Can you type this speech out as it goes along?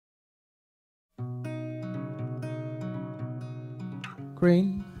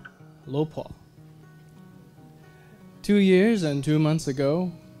Crane, Paul. 2 years and 2 months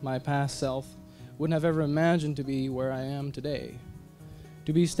ago, my past self wouldn't have ever imagined to be where I am today.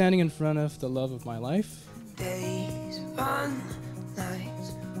 To be standing in front of the love of my life. Days run,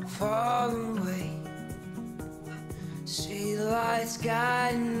 nights fall away. Street lights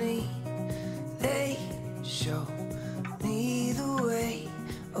guide me, they show me the way.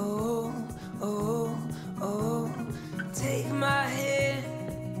 Oh, oh, oh, take my hand,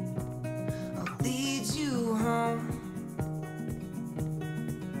 I'll lead you home.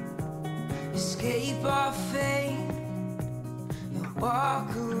 Escape our fate and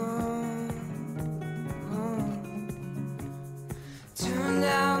walk alone. Turn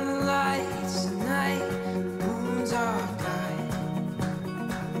down the lights tonight, the moon's our guide.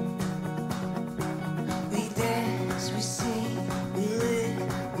 We dance, we sing, we live,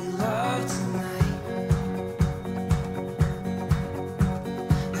 we love tonight.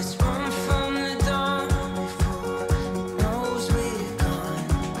 Let's run from the dawn before it knows we're gone.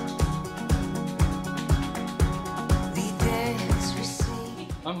 We dance, we sing.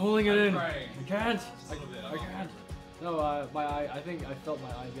 I'm holding it in. I can't. I can't. No, my eye, I think I felt my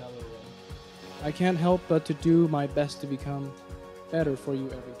eye the other way. I can't help but to do my best to become better for you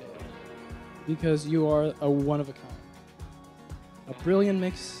every day. Because you are a one of a kind. A brilliant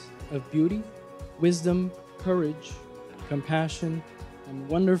mix of beauty, wisdom, courage, compassion, and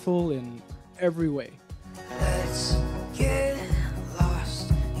wonderful in every way. Let's get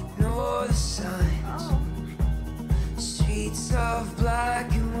lost, ignore the signs. Streets of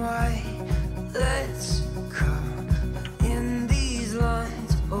black and white. Let's come in these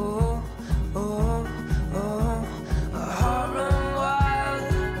lines. Oh, oh, oh. A heart run wild,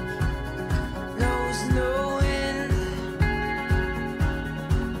 knows no end.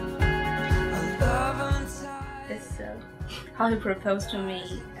 A love untied. It's how he proposed to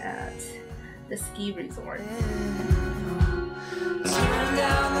me at the ski resort. Turn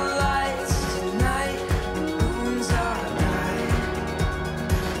down the lights tonight, the moon's our guide.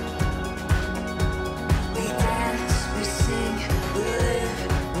 We dance, we sing, we live,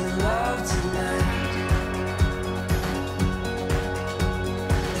 we love tonight.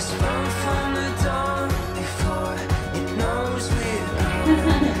 Let's run from the dawn before it knows we're gone.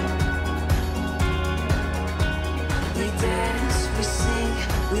 We dance, we sing,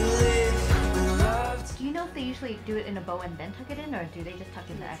 we live, we love. Do you know if they usually do it in a bow and then tuck it in, or do they just tuck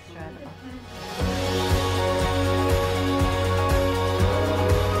in the extra at the bottom?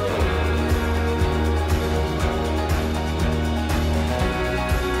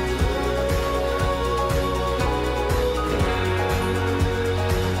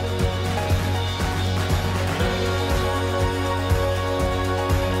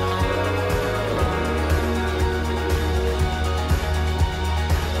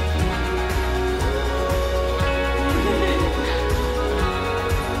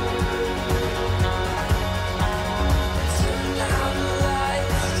 Turn down the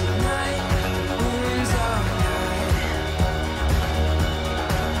lights tonight, the moon's our guide.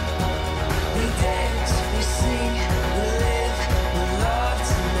 We dance, we sing, we live, we love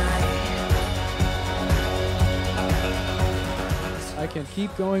tonight. I can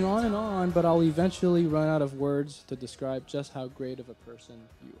keep going on and on, but I'll eventually run out of words to describe just how great of a person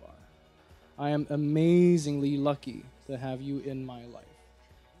you are. I am amazingly lucky to have you in my life,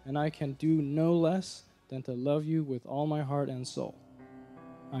 and I can do no less than to love you with all my heart and soul.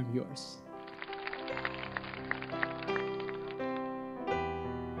 I'm yours.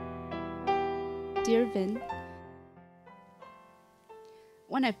 Dear Vin,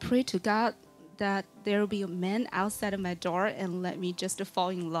 when I pray to God that there will be a man outside of my door and let me just fall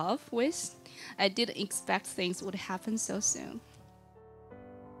in love with, I didn't expect things would happen so soon.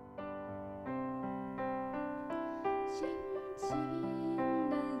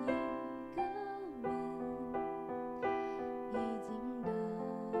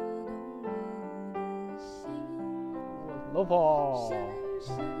 Paul.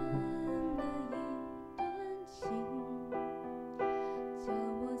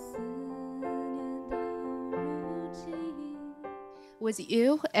 With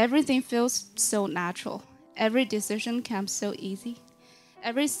you, everything feels so natural. Every decision comes so easy.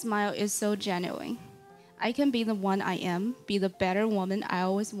 Every smile is so genuine. I can be the one I am, be the better woman I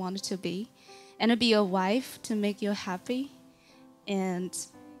always wanted to be, and be a wife to make you happy, and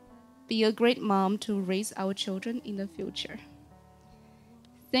be a great mom to raise our children in the future.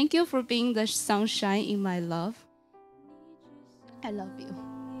 Thank you for being the sunshine in my love. I love you.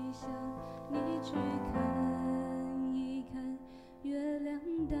 你去看一看月亮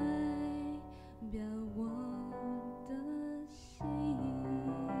代表我的心。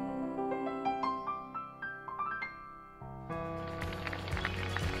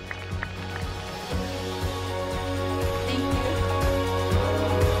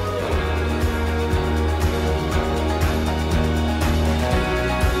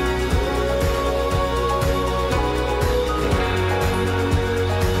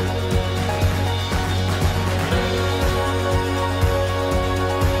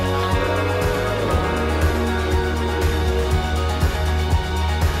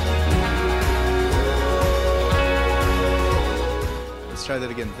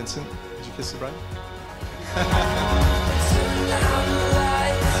that again. Vincent, did you kiss the bride?